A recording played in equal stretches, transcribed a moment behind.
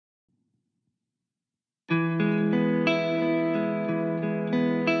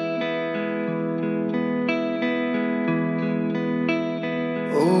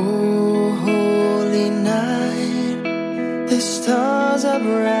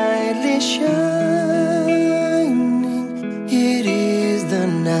brightly shining. It is the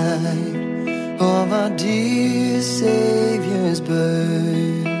night of our dear Savior's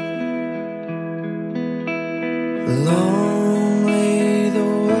birth. Long lay the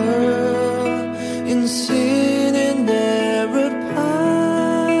world in sin and error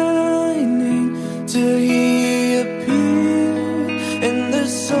pining, till He appeared and the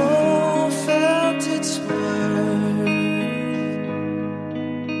soul felt its worth.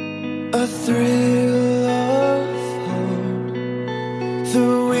 A thrill of hope, the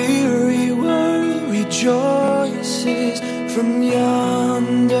weary world rejoices from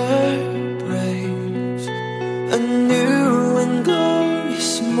yonder breaks a new and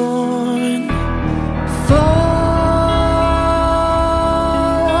glorious morn. Fall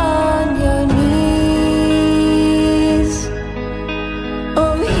on your knees,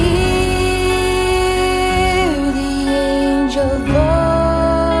 oh, hear the angel voices.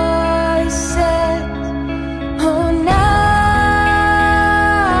 Oh, night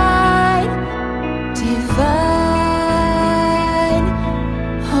divine,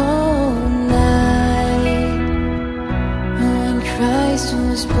 oh, night when Christ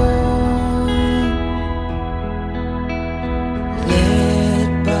was born. Led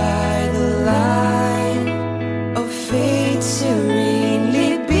by the light of faith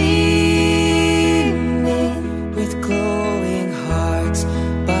serenely beaming, with glowing hearts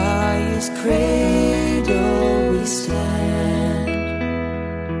by His cradle we stand.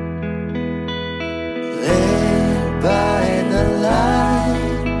 Led by the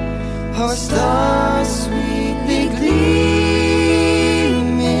light, our stars sweetly gleaming,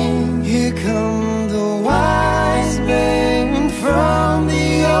 here come the wise men from the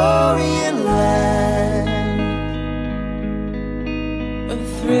Orient land. A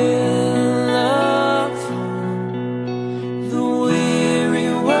thrill of hope, the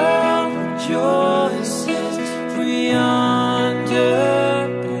weary world rejoices, for yonder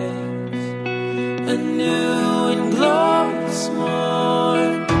breaks a new and glorious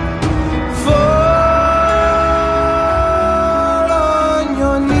morn. Fall on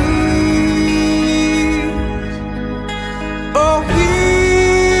your knees, oh,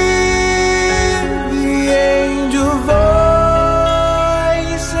 hear the angel voices.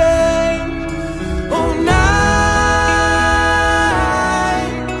 Oh, night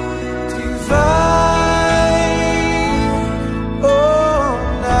divine, oh,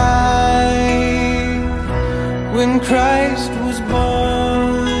 night when Christ was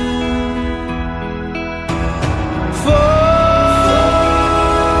born. Fall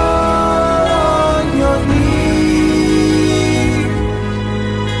on your knees,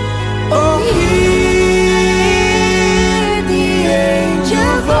 oh, hear the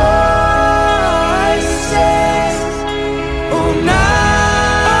angel voices. Oh, night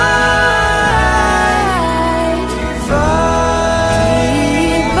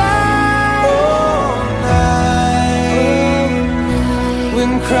divine, oh, night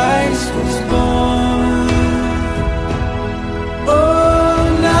when Christ was born. Oh,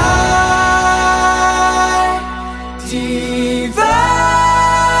 night divine,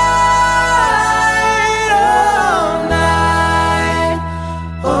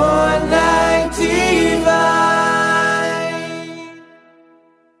 oh, night divine.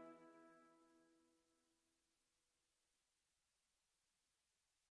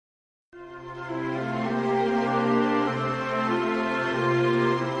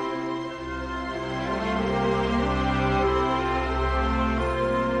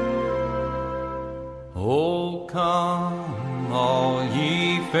 Oh, come, all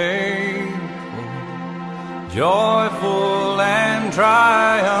ye faithful, joyful and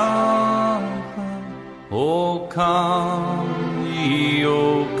triumphant. Oh, come ye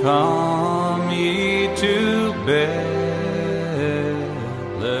to Bethlehem.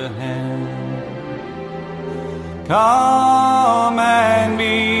 Come and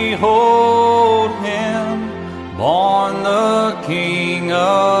behold Him, born the King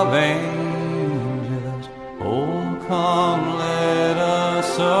of angels. Oh, come, let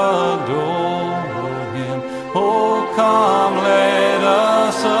us adore Him. Oh, come, let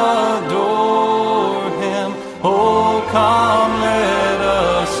us adore Him. Oh, come, let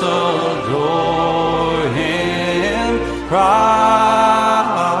us adore Him, Christ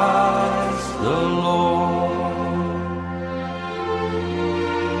the Lord.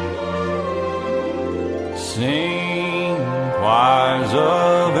 Sing, choirs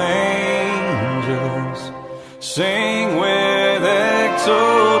of angels, sing with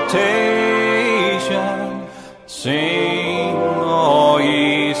exultation. Sing, all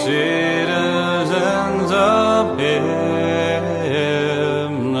ye citizens of heaven.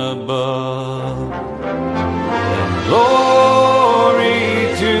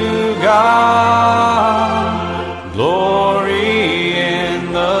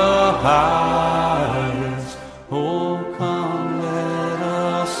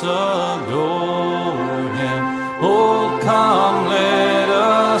 adore Him. Oh, come, let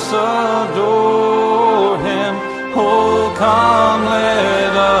us adore Him. Oh, come,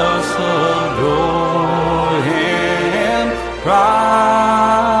 let us adore Him,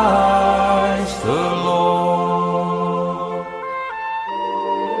 Christ the Lord.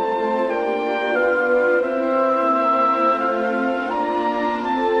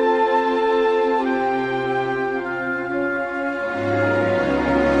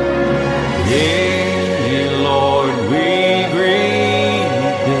 Yea, Lord, we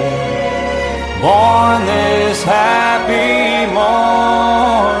greet Thee, born this happy morning.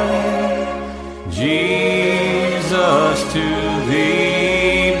 Jesus, to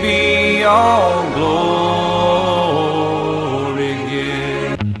Thee be all glory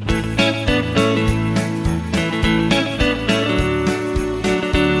given.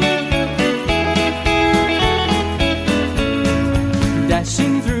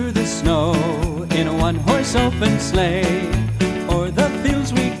 Dashing through the snow in a one-horse open sleigh, o'er the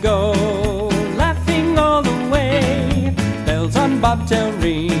fields we go, laughing all the way. Bells on bobtail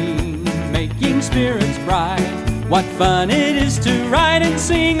ring, making spirits bright. What fun it is to ride and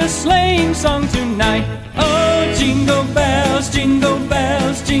sing a sleighing song tonight. Oh, jingle bells, jingle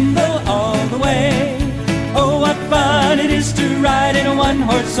all the way. Oh, what fun it is to ride in a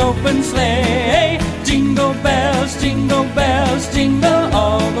one-horse open sleigh. Jingle bells, jingle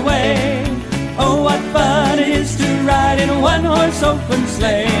all the way. Oh, what fun it is to ride in a one-horse open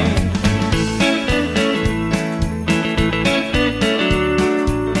sleigh.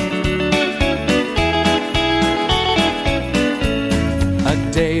 A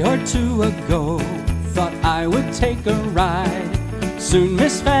day or two ago, thought I would take a ride. Soon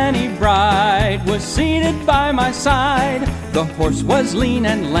Miss Fanny Bride was seated by my side. The horse was lean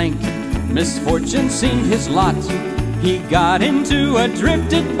and lank, misfortune seemed his lot. He got into a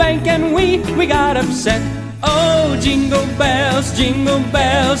drifted bank and we got upset. Oh, jingle bells, jingle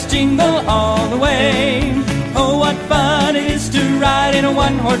all the way. Oh, what fun it is to ride in a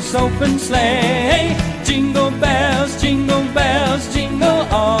one-horse open sleigh. Jingle bells, jingle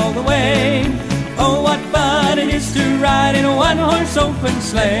all the way. Oh, what fun it is to ride in a one-horse open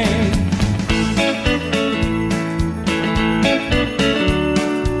sleigh.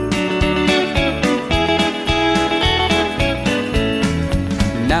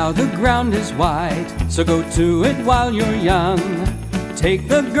 Now the ground is wide, so go to it while you're young. Take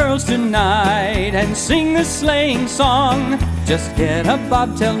the girls tonight and sing the sleighing song. Just get a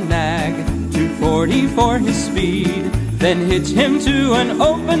bobtail nag, 240 for his speed. Then hitch him to an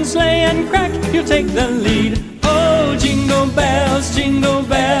open sleigh and crack, you'll take the lead. Oh, jingle bells,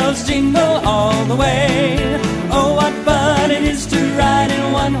 jingle all the way. Oh, what fun it is to ride in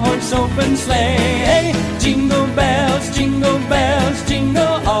a one-horse open sleigh. Jingle bells, jingle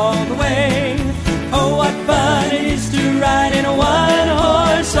all the way. Oh, what fun it is to ride in a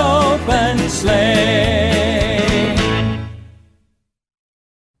one-horse open sleigh.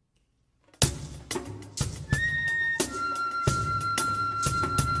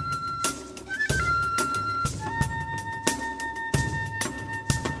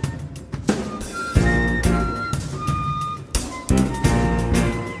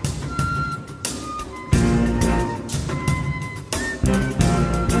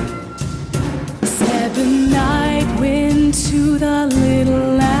 To the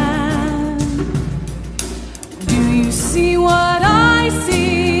little land, do you see what I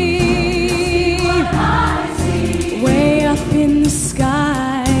see? Way up in the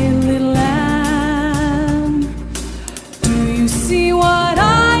sky, little lamb, do you see what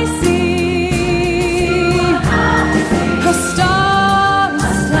I see? A star,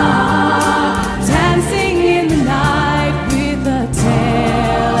 dancing in the night with a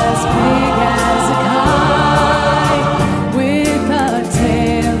tail as big as a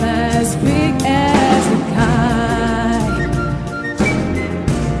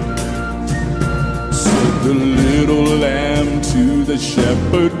the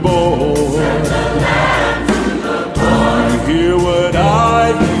shepherd boy. Do you hear what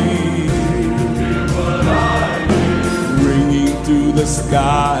I hear? Ringing through the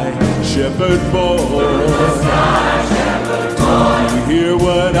sky, shepherd boy. Do you hear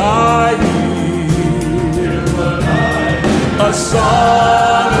what I hear? A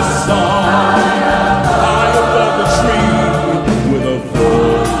song, high above the tree, with a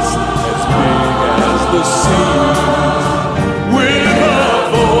voice as big as the sea.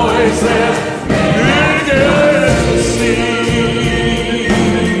 As big as the sea.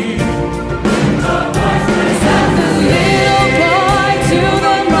 Send the little boy to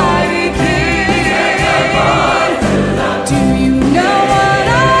the mighty king. Do you know what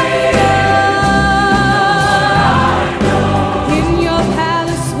I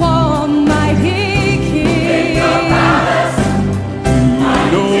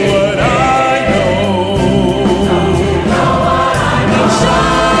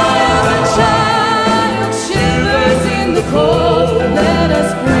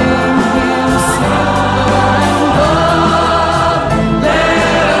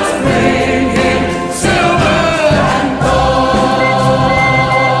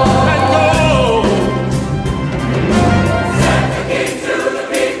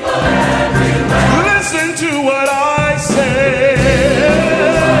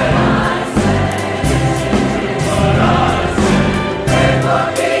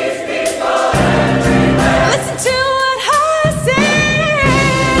Listen to what I say.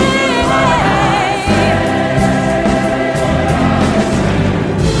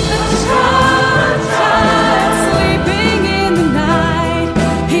 A child sleeping in the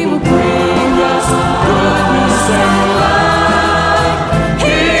night, he will bring us goodness and light.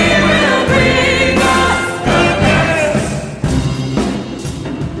 He will bring us goodness.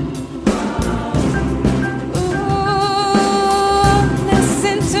 Ooh,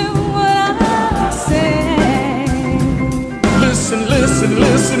 listen to what I say. Listen, listen,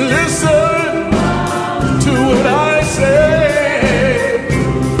 listen, listen to what I say.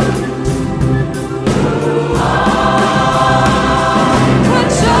 A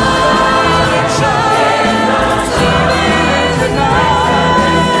child sleeping in the night, he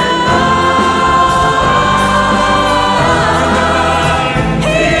will bring us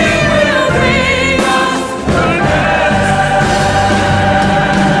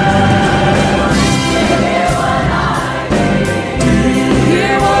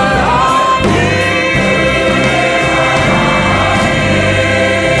hear what I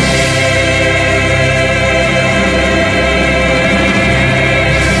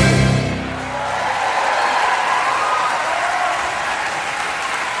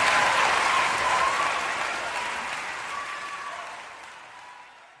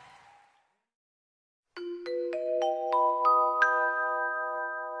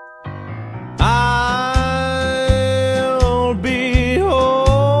I'll be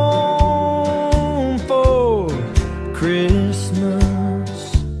home for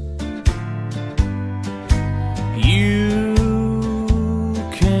Christmas. You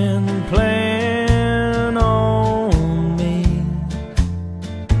can plan on me.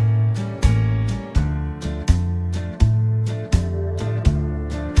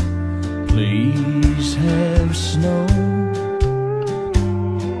 Please have snow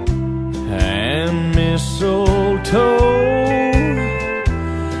and mistletoe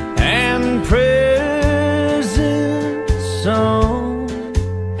and presents on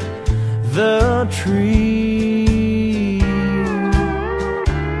the tree.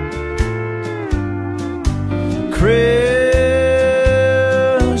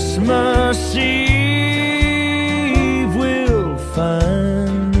 Christmas Eve will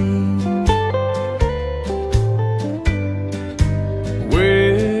find me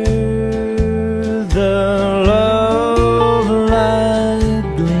where the love light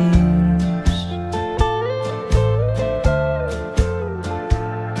gleams.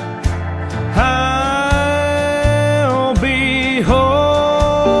 I'll be home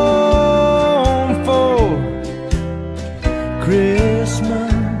for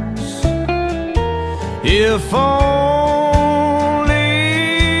Christmas, if only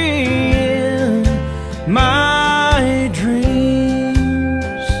in my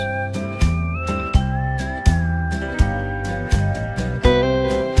dreams.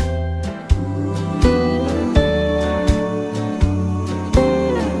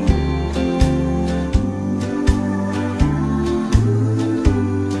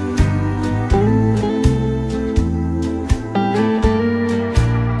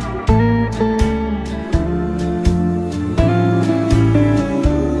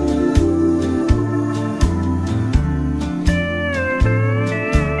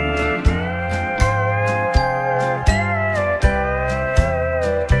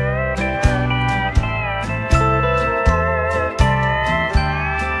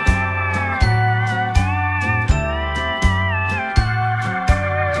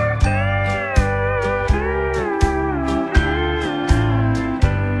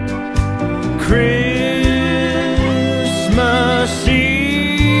 Christmas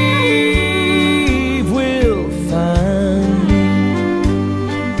Eve will find me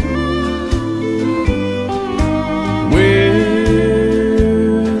where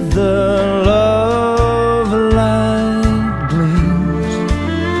the love light gleams.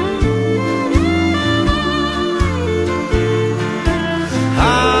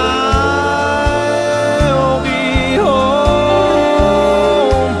 I'll be home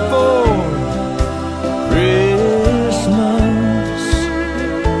for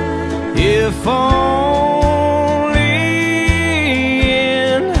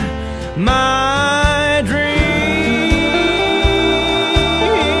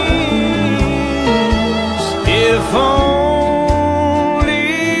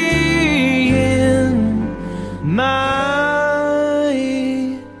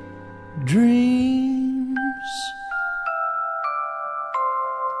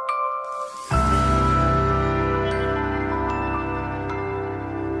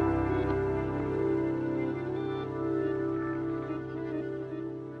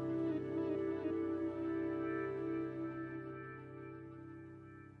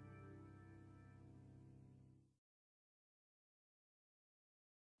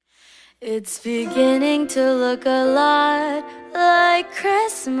It's beginning to look a lot like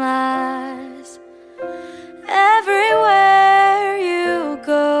Christmas. Everywhere you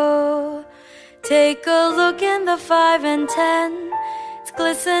go, take a look in the 5 and 10. It's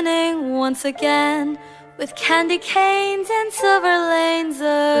glistening once again with candy canes and silver lanes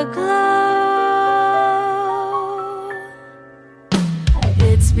aglow.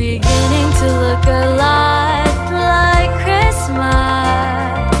 It's beginning to look a lot like Christmas.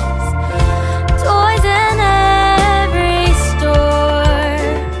 Toys in every store,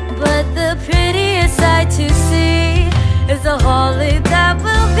 but the prettiest sight to see is the holly that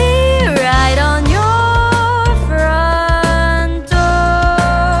will be right on your front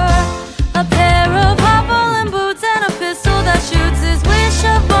door. A pair of hobble boots and a pistol that shoots his wish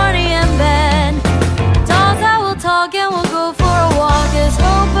of Barney and Ben. Dolls that will talk and will go for a walk is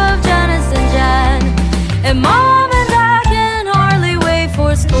hope of Janice and Jen. And Mom and Dad can hardly wait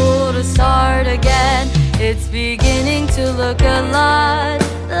for school to start again. It's beginning to look a lot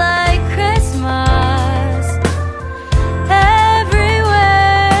like Christmas.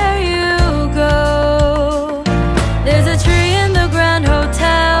 Everywhere you go, there's a tree in the Grand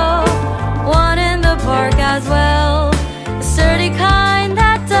Hotel, one in the park as well, a sturdy kind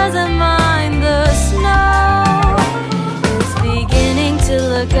that doesn't mind the snow. It's beginning to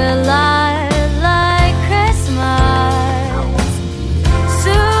look a lot like Christmas.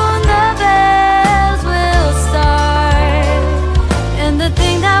 Soon the bells will start, and the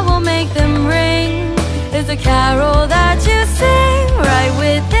thing that will make them ring is a carol that you sing right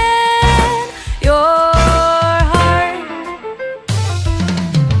within your heart.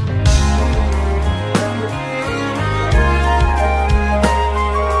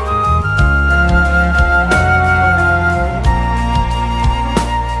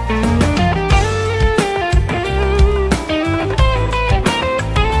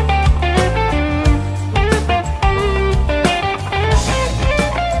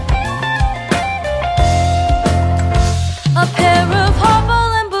 A pair of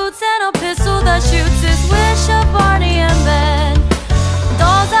hobble boots and a pistol that shoots his wish of Barney and Ben.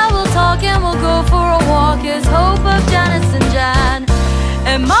 Dolls that will talk and will go for a walk is hope of Janice and Jan.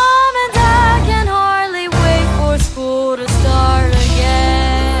 And Mom and Dad can hardly wait for school to start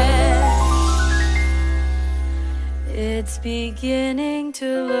again. It's beginning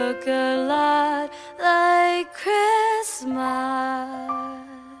to look a lot like Christmas.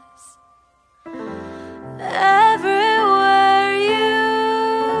 Everywhere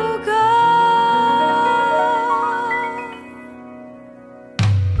you go,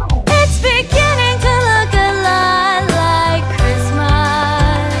 it's beginning to look a lot like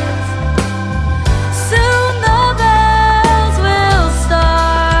Christmas. Soon the bells will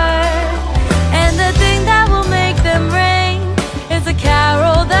start, and the thing that will make them ring is a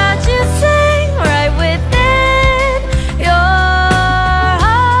carol that you sing right within your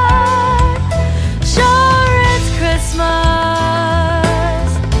heart. Sure, it's Christmas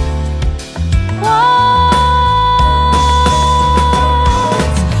once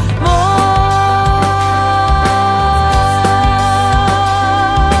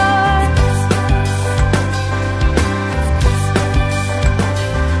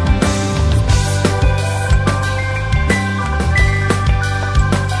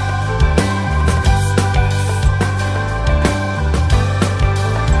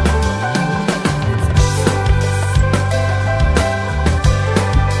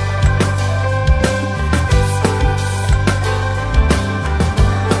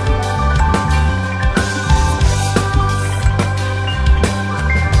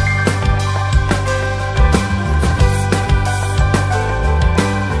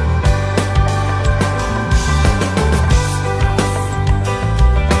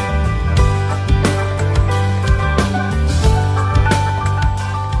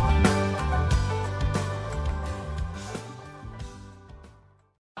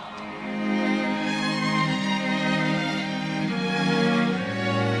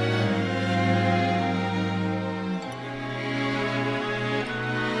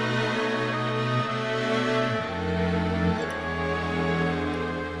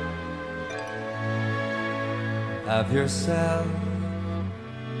Have yourself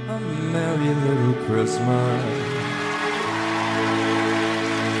a merry little Christmas.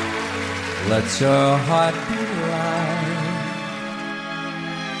 Let your heart be light.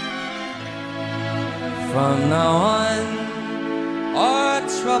 From now on, our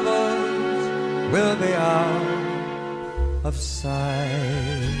troubles will be out of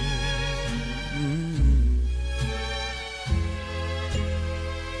sight.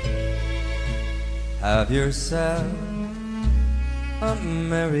 Have yourself a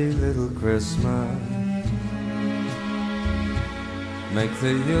merry little Christmas. Make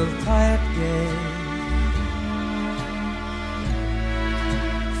the Yuletide gay.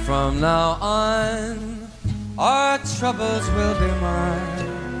 From now on, our troubles will be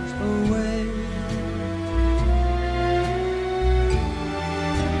miles away.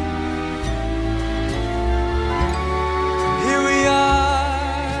 Here we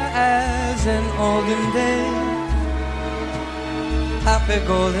are as in olden days, happy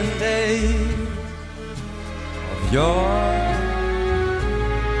golden days of yore.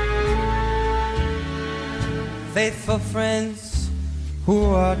 Faithful friends who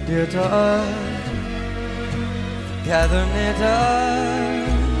are dear to us, gather near to us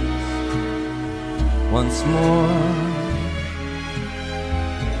once more.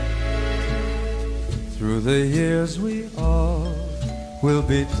 Through the years we all will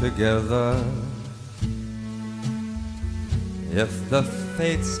be together, if the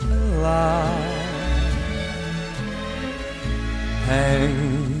fates allow.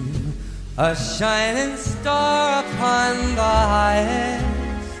 Hang a shining star upon the highest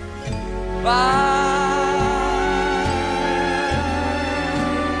bough,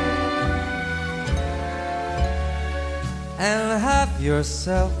 and have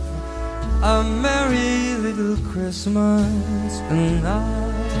yourself a merry little Christmas now.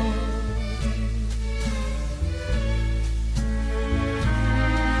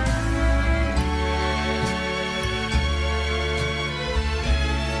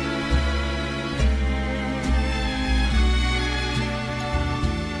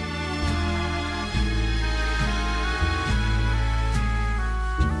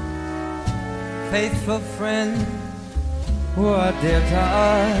 Faithful friends who are dear to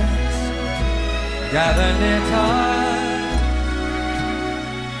us, gather near to us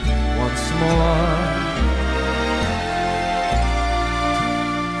once more.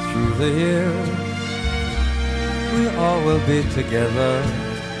 Through the years we all will be together,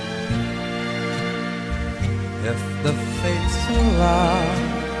 if the fates allow.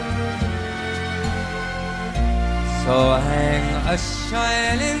 So hang a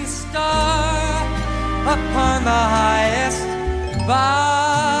shining star upon the highest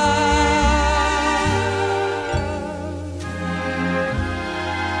bough,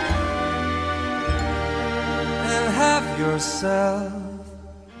 and have yourself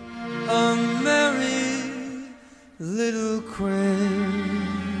a merry little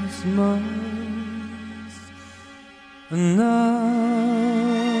Christmas now.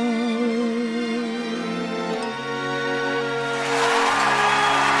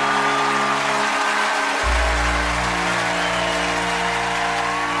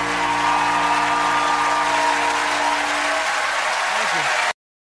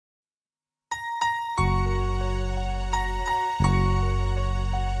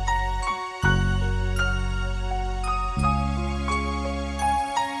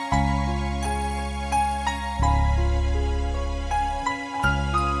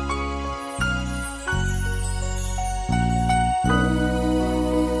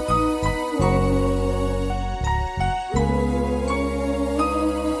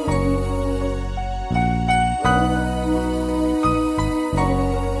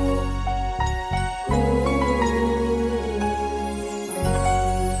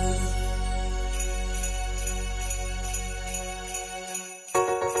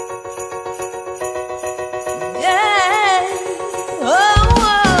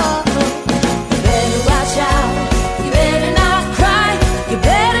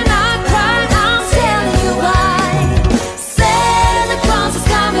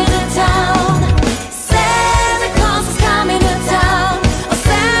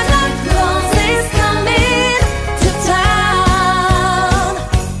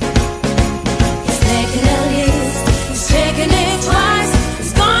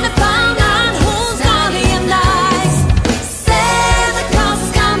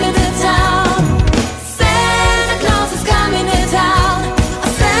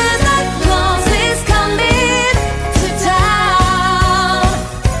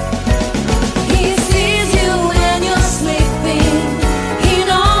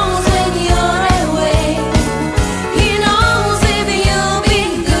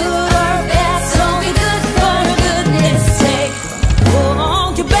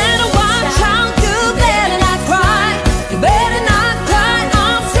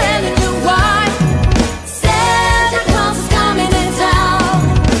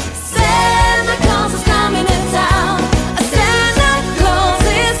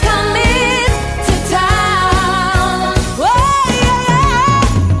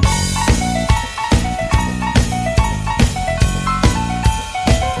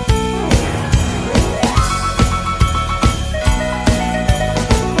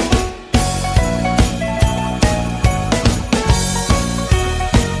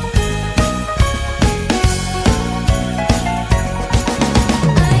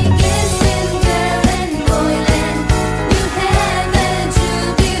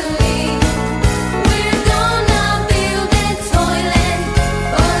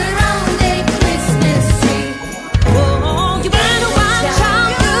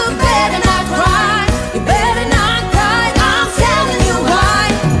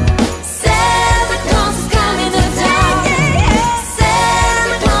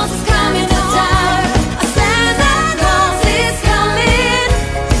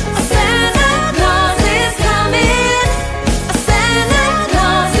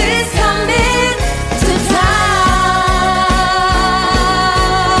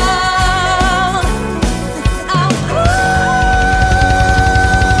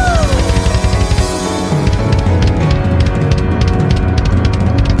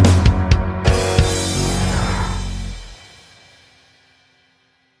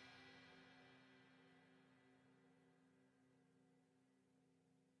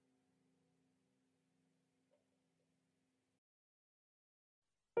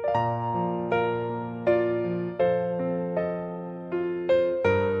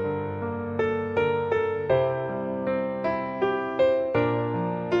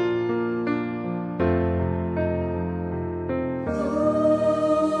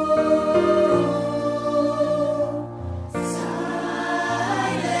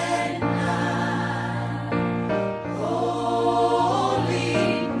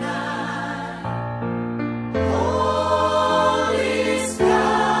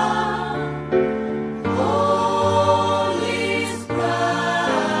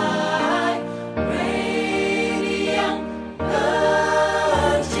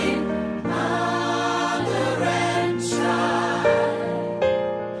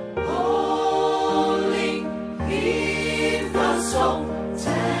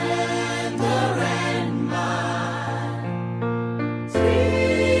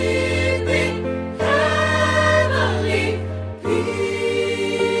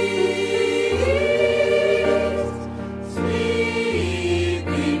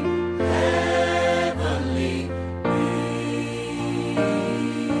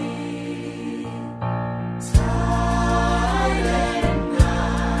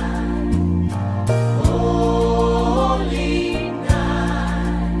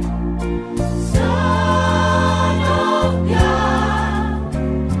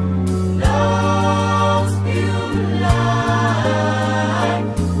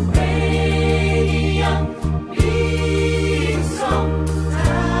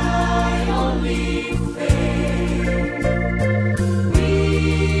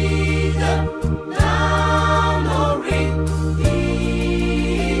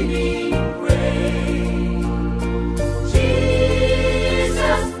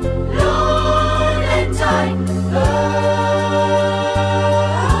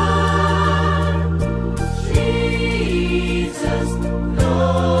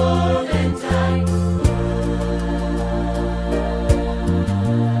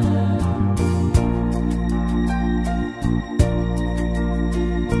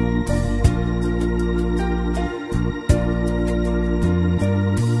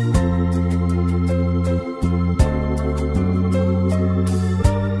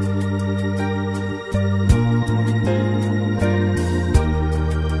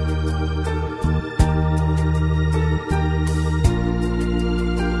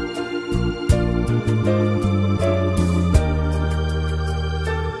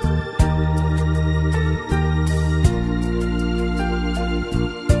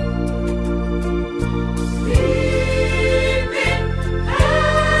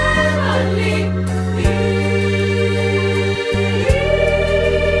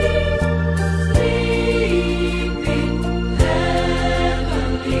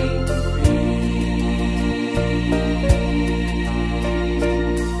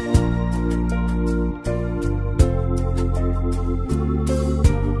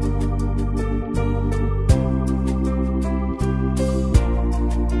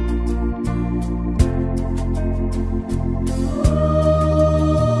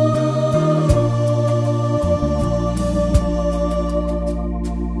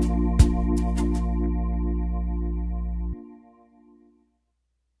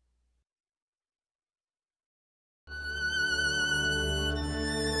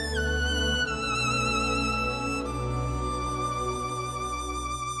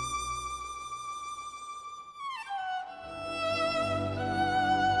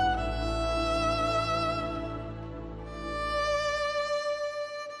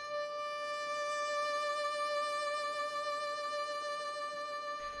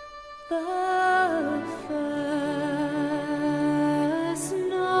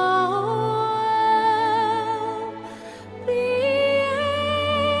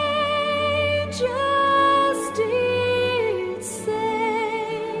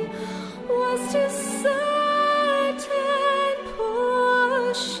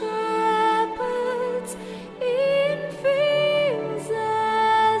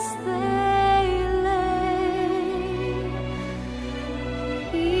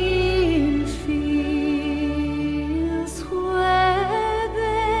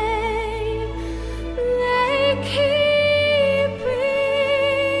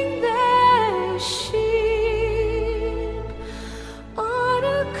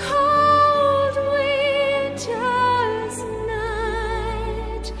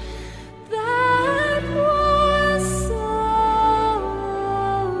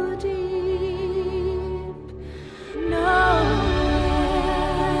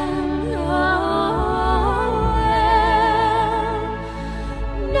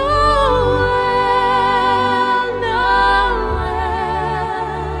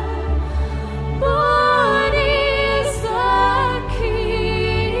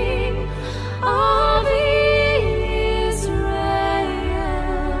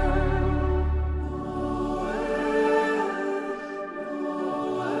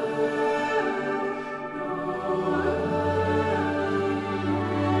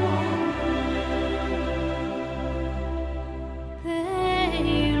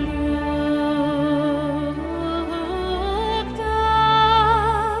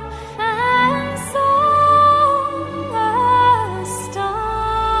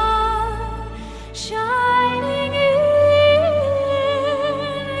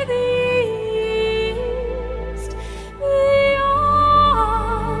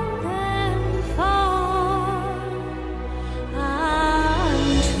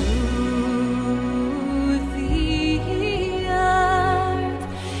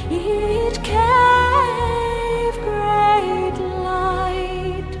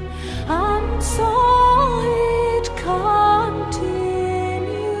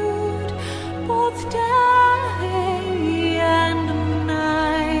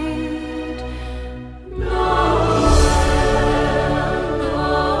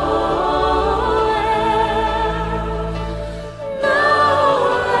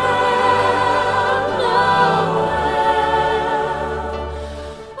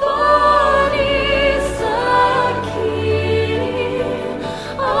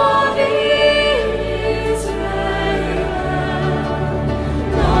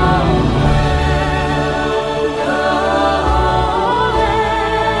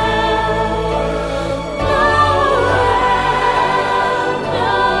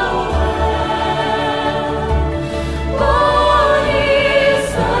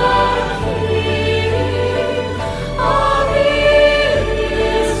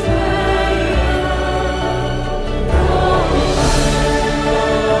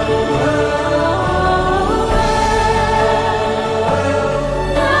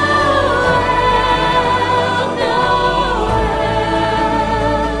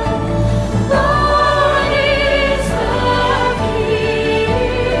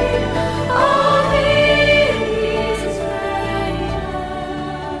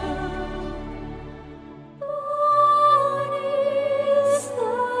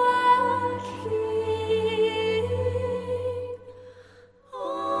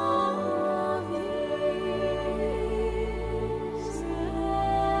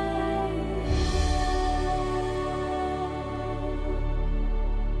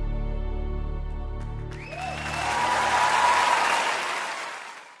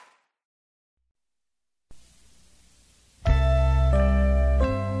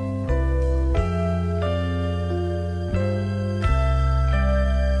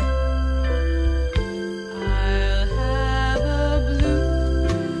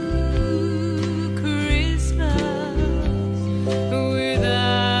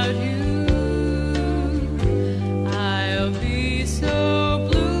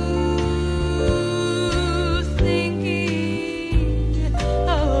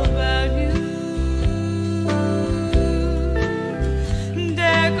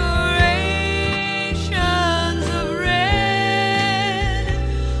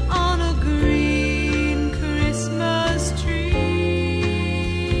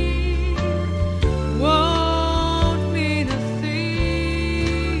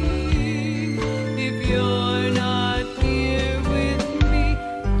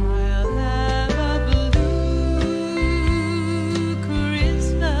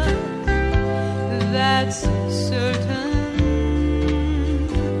 that's certain.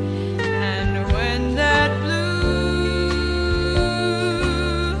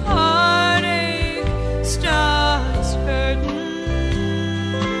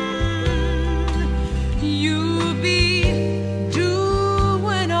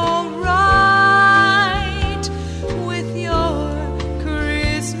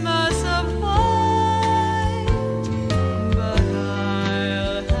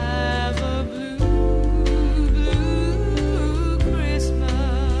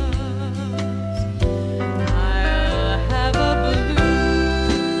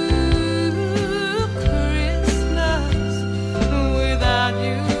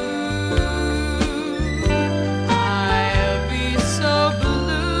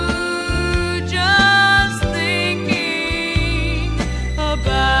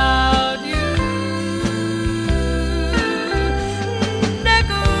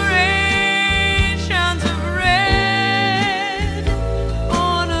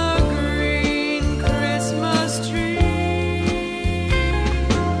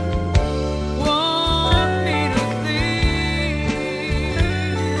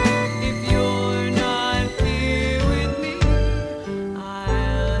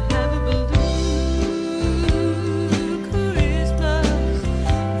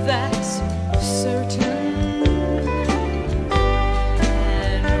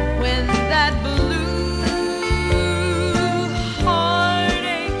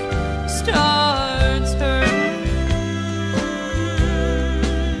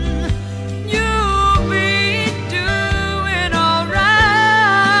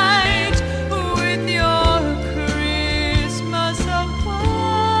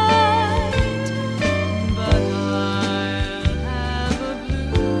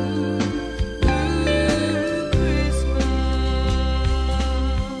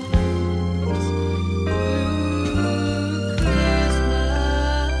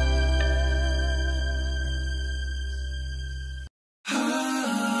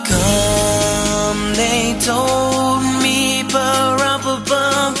 told me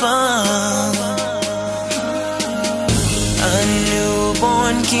pa-rum-pa-bum-bum, a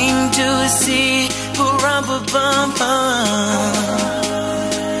newborn king to see, pa-rum-pa-bum-bum,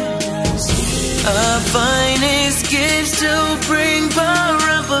 our finest gifts to bring,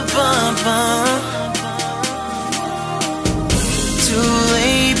 pa-rum-pa-bum-bum, to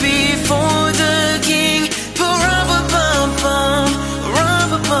lay before the king, pa-rum-pa-bum-bum,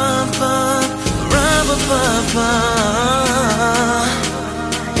 rum-pa-bum-bum, rum-pa-bum-bum.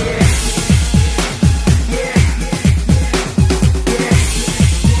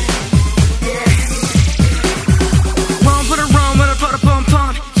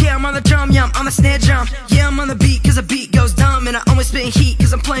 I'm a snare drum, yeah, I'm on the beat cause the beat goes dumb. And I always spit heat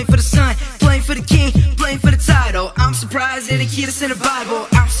cause I'm playing for the sun, playing for the king, playing for the title. I'm surprised they didn't keep us in the Bible.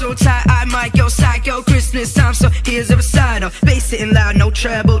 I'm so tired I might go psycho. Christmas time, so here's a recital. Bass sitting loud, no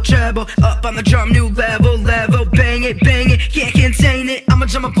treble, treble. Up on the drum, new level, level. Bang it, can't contain it. I'm a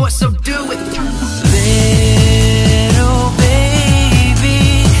drummer boy, so do it. Little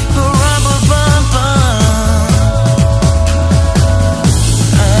baby, rum-pa-bum-bum,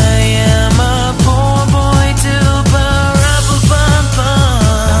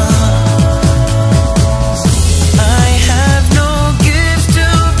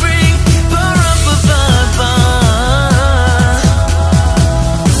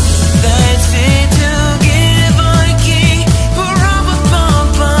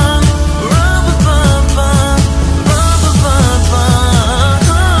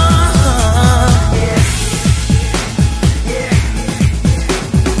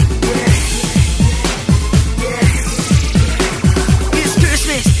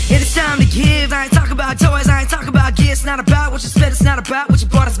 not about what you spent, it's not about what you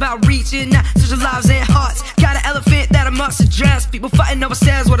bought, it's about reaching out to your lives and hearts. Got an elephant that I must address. People fighting over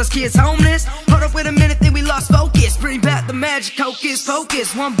stairs while those kids homeless. Hold up, wait a minute, think we lost focus. Bring back the magic, hocus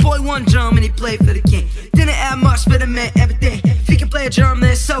pocus. One boy, one drum, and he played for the king. Didn't add much, but it meant everything. If you can play a drum,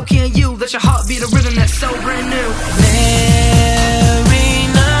 then so can you. Let your heart beat a rhythm that's so brand new. Mary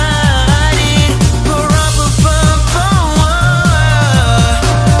night, pa-rum-pa-bum-bum.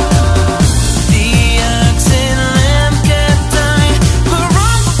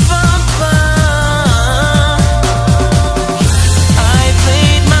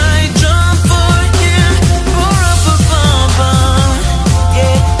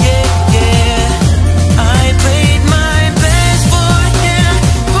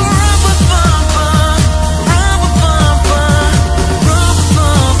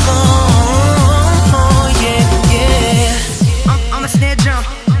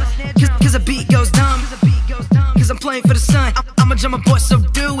 Playing for the sun, I'm a drummer boy, so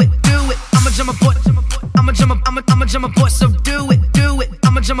do it, do it. I'm a drummer boy, I'm a drummer boy, so do it, do it.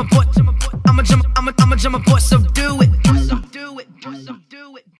 I'm a drummer boy, I'm a drummer boy, so do it, so do it, so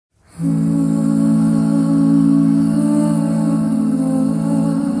do it.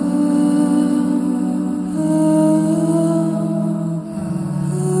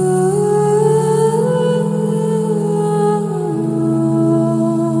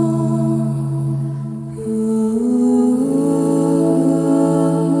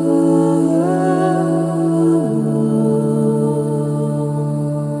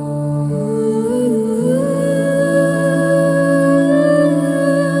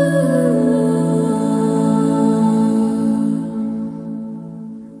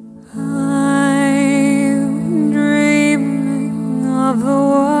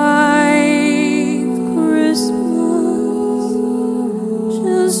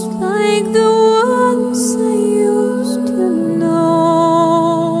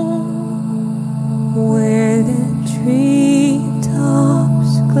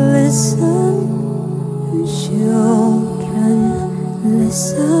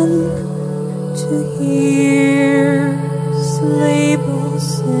 listen to hear sleigh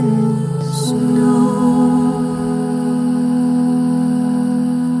bells in the snow.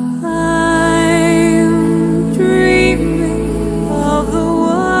 I'm dreaming of the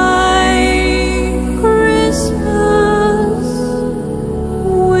white Christmas.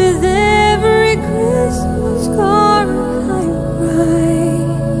 With every Christmas card I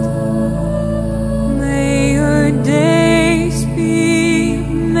write, may your days be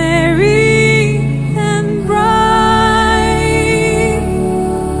merry and bright,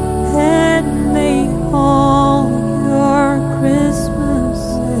 and may all your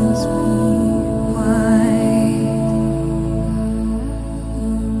Christmases be white.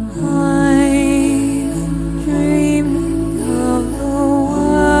 I'm dreaming of the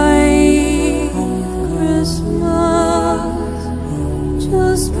white Christmas,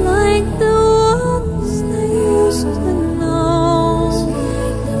 just like the ones I used to know.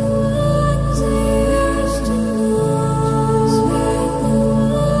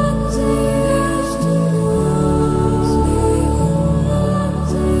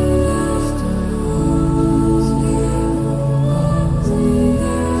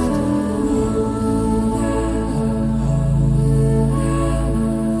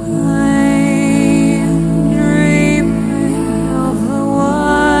 I'm dreaming of the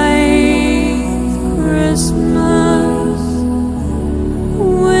white Christmas.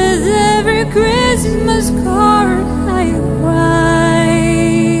 With every Christmas card I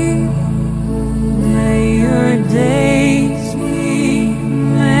write, may your days be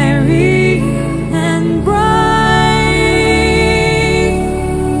merry and bright,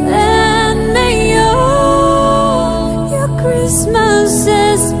 and may all your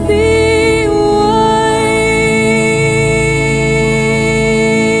Christmases be white.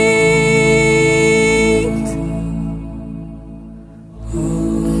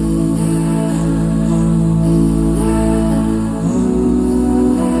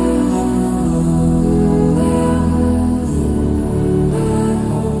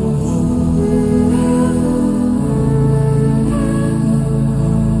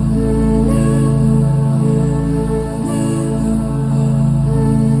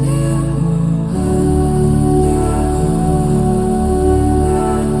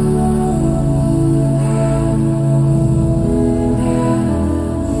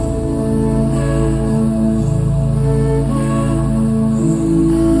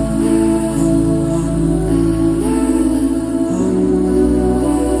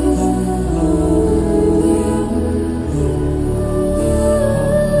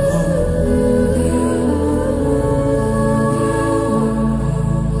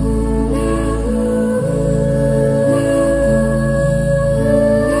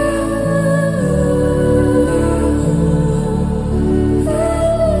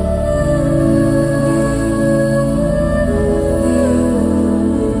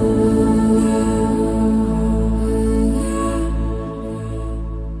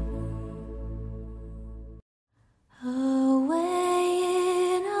 Away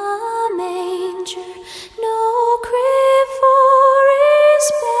in a manger, no crib for his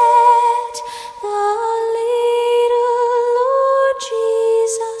bed, the little Lord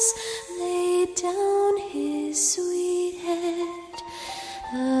Jesus laid down his sweet head.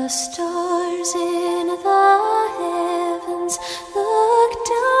 The stars in the heavens looked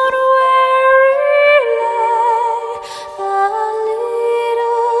down where he lay, the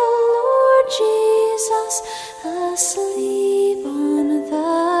little Lord Jesus asleep on the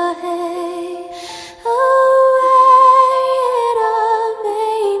hay. Away in a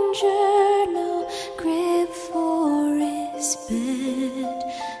manger, no crib for his bed,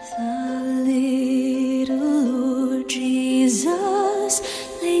 the little Lord Jesus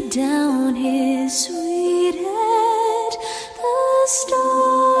laid down his sweet head. The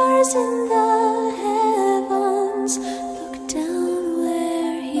stars in the heavens looked down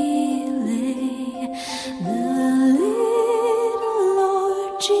where he lay, the little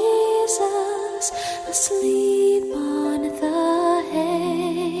Lord Jesus asleep on the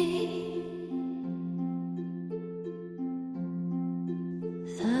hay.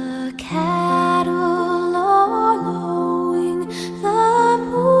 The cattle are lowing, the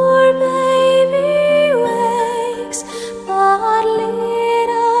poor baby wakes, but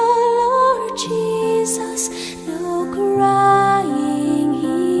little Lord Jesus no crying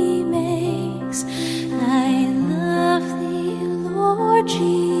he makes. I love thee, Lord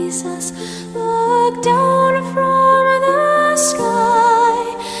Jesus, look down from the sky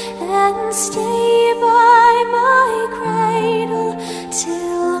and stay by my cradle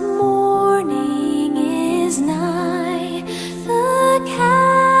till morning is nigh. The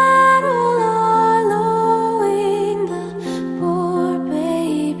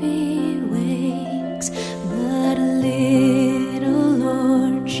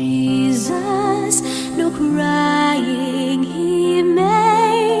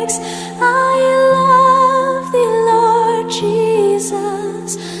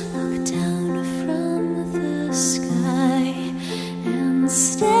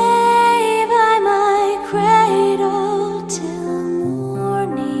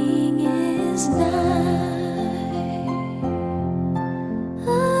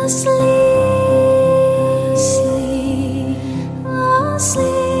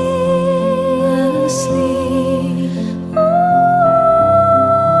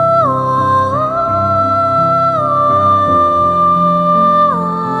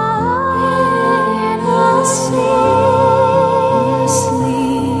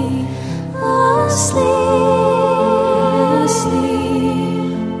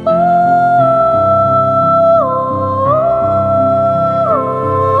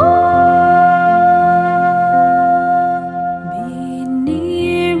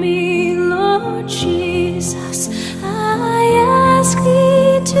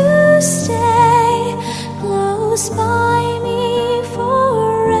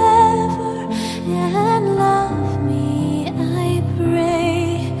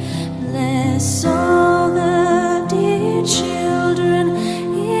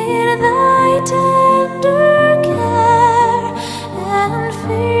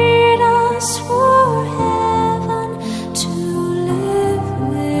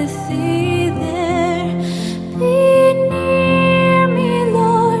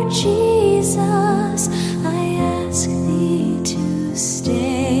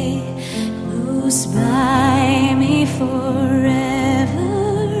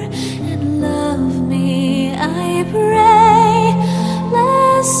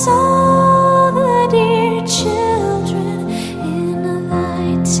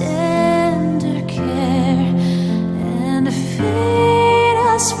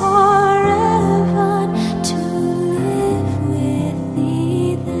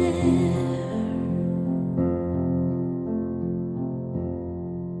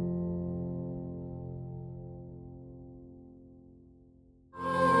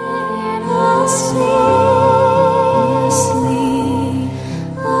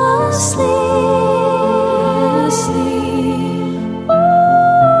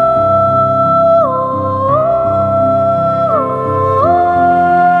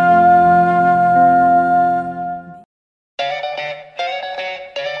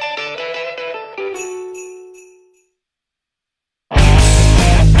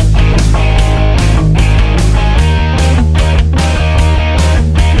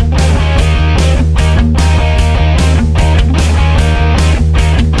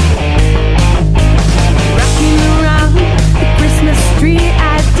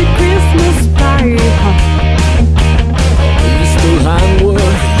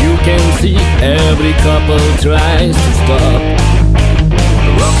tries to stop.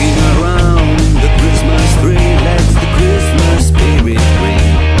 Rocking around the Christmas tree, lets the Christmas spirit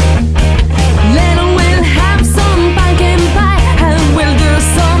ring. Later we'll have some pumpkin pie and we'll do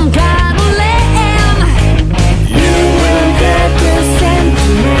some cuddling. You will get the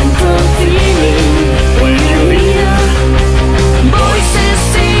Sentimental feeling when you hear voices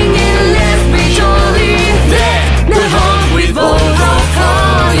singing, let's be jolly. Deck the halls with balls of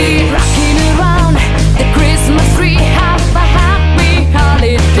holly, rocking around the Christmas tree. Have a happy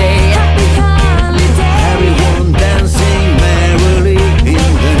holiday. Happy holiday. everyone dancing merrily in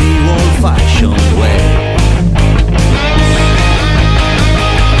the new old-fashioned way.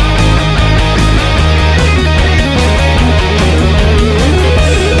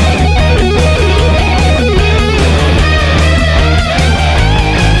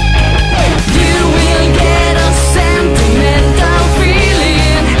 You will get a sentimental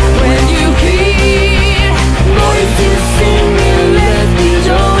feeling when you hear voices singing, let's be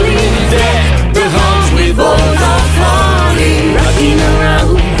jolly. Deck the halls with balls of holly, rocking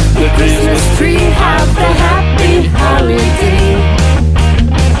around the Christmas tree. Have a happy holiday.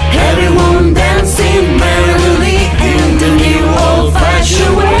 Everyone dancing merrily in the new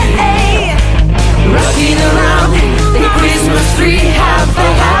old-fashioned way, rocking around the Christmas tree. Have a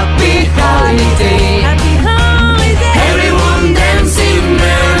happy holiday. Everyone dancing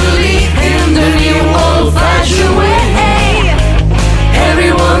merrily in the new old-fashioned way.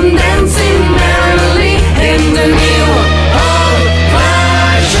 Everyone dancing merrily in the new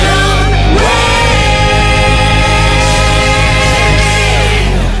old-fashioned way.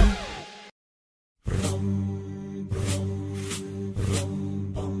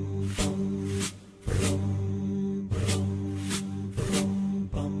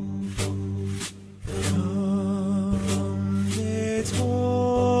 They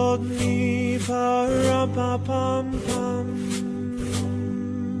told me, pa-rum-pa-pum-pum,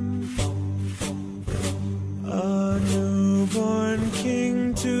 a newborn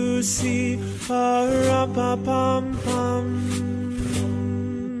king to see, pa-rum-pa-pum-pum.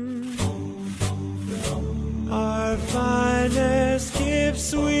 Our finest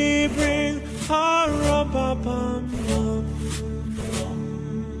gifts we bring, pa-rum-pa-pum-pum,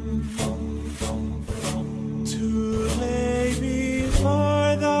 to lay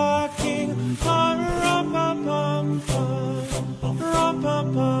before the king, rum-pa-pum-pum,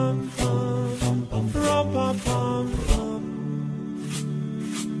 rum-pa-pum-pum, rum-pa-pum-pum.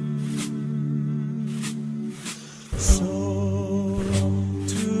 So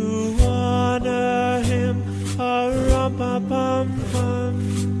to honor him, rum-pa-pum-pum,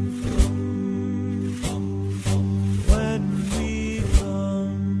 when we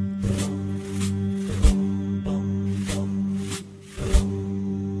come.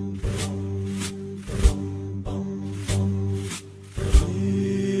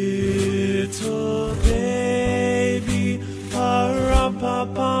 Little baby,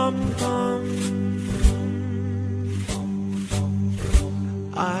 rum-pa-pum-pum,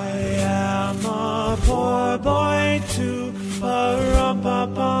 I am a poor boy too,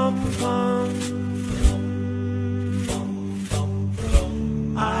 rum-pa-pum-pum.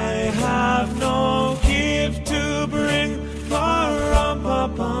 I have no gift to bring,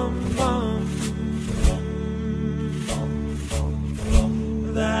 rum-pa-pum-pum,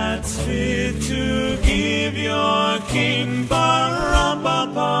 that's fit to give your king,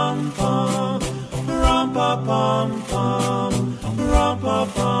 rum-pa-pum-pum, rum-pa-pum-pum,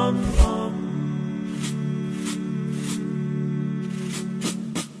 rum-pa-pum-pum.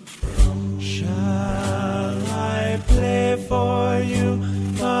 Shall I play for you,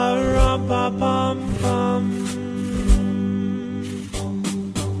 rum-pa-pum-pum,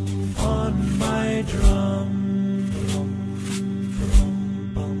 on my drum?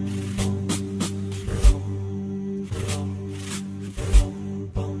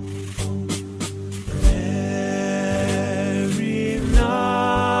 Mary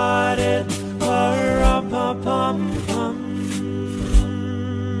nodded, rum-pa-pum-pum.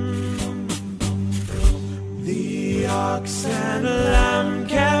 The ox and lamb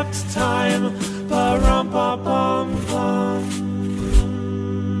kept time, rum-pa-pum-pum.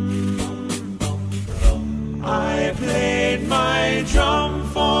 I played my drum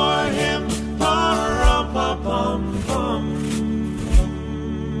for him, rum-pa-pum-pum.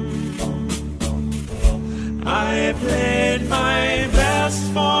 I played my best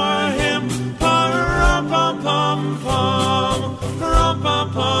for him, rum-pa-pum-pum,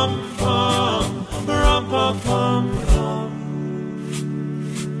 rum-pa-pum-pum, rum-pa-pum-pum.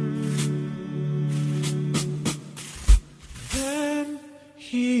 Then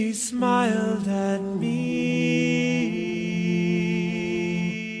he smiled at me.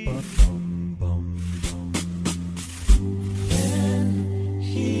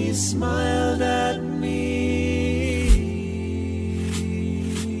 smiled at me.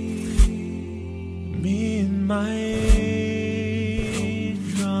 Me and my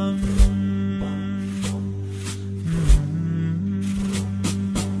drum.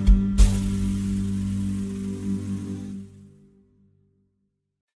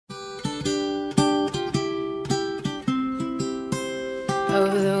 Oh,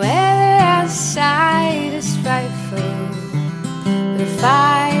 the weather outside is frightful. The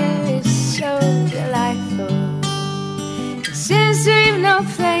fire is so delightful. Since we've no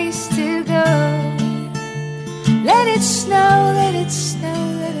place to go, let it snow, let it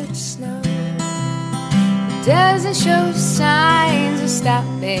snow, let it snow. It doesn't show signs of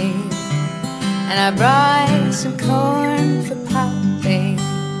stopping, and I brought some corn for popping.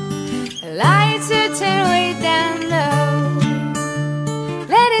 The lights are turned way down low.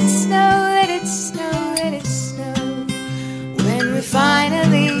 Let it snow, let it snow, let it snow. When we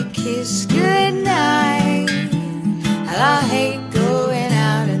finally kiss goodnight, I'll hate going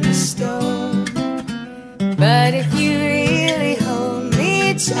out in the storm. But if you really hold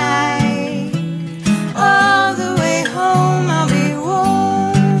me tight, all the way home I'll be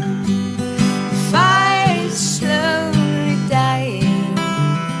warm. The fire is slowly dying,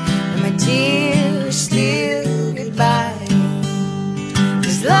 and my tears still goodbye.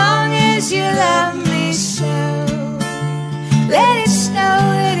 As long as you love me so, let it snow,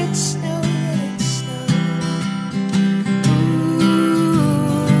 let it snow, let it snow. Ooh,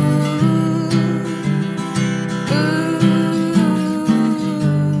 ooh,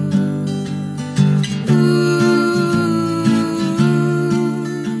 ooh,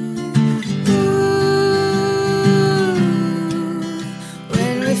 ooh.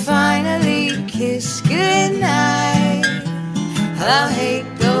 When we finally kiss goodnight, I'll hate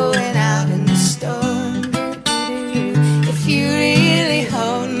going out in the storm. If you really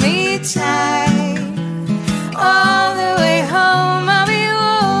hold me tight, all the way home I'll be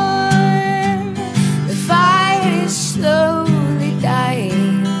warm. The fire is slowly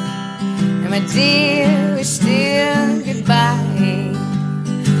dying, and my dear, we're still goodbye.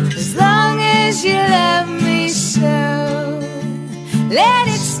 As long as you love me so, let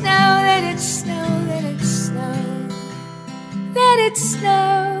it snow, let it snow, let it snow. Let it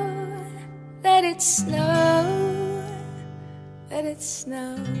snow, let it snow, let it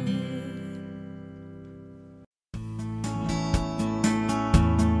snow.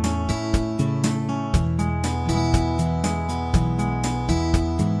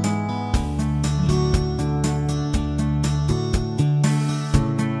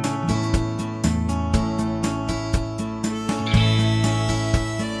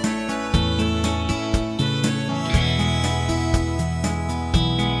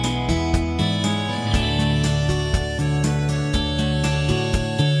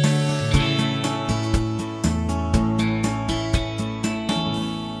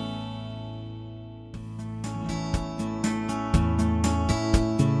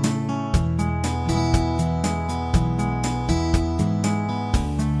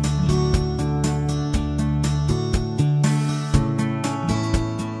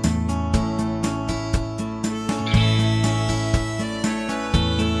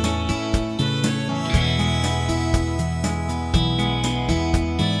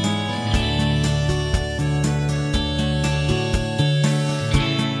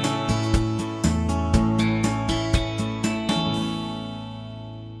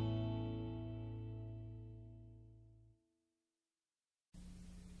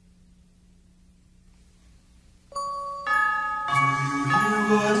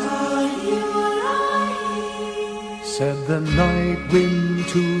 Said the night wind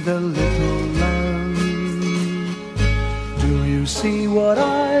to the little lamb, do you see what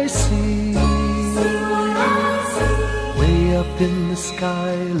I see? Way up in the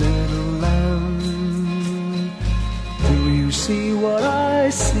sky, little lamb, do you see what I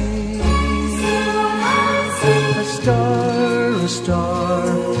see? A star,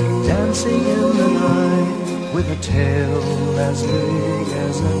 dancing in the night, with a tail as big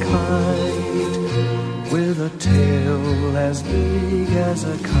as a kite, with a tail as big as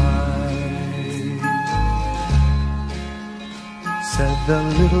a kite. Said the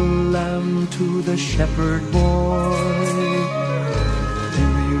little lamb to the shepherd boy, do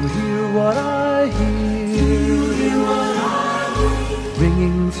you hear what I hear?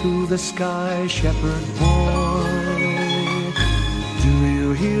 Ringing through the sky, shepherd boy, do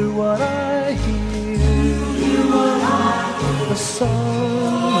you hear what I hear? A song,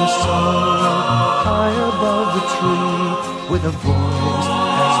 high above the tree, with a voice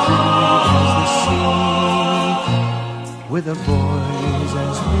as big as the sea, with with a voice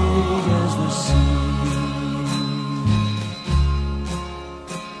as big as the sea.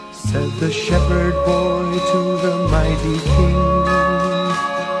 Said the shepherd boy to the mighty king,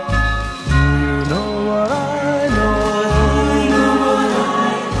 do you know what I know?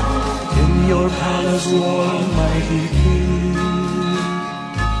 In your palace warm, mighty king,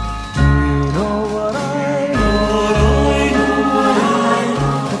 do you know what I know?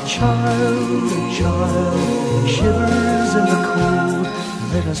 A child shivers in the cold.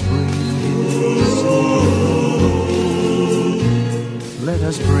 Let us bring him silver. Let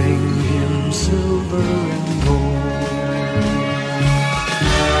us bring him silver and gold.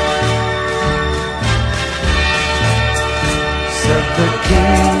 Said the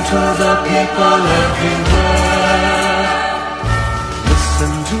king to the people everywhere,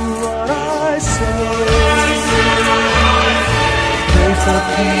 listen to what I say. Pray for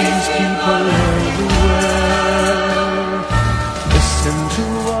peace, people everywhere.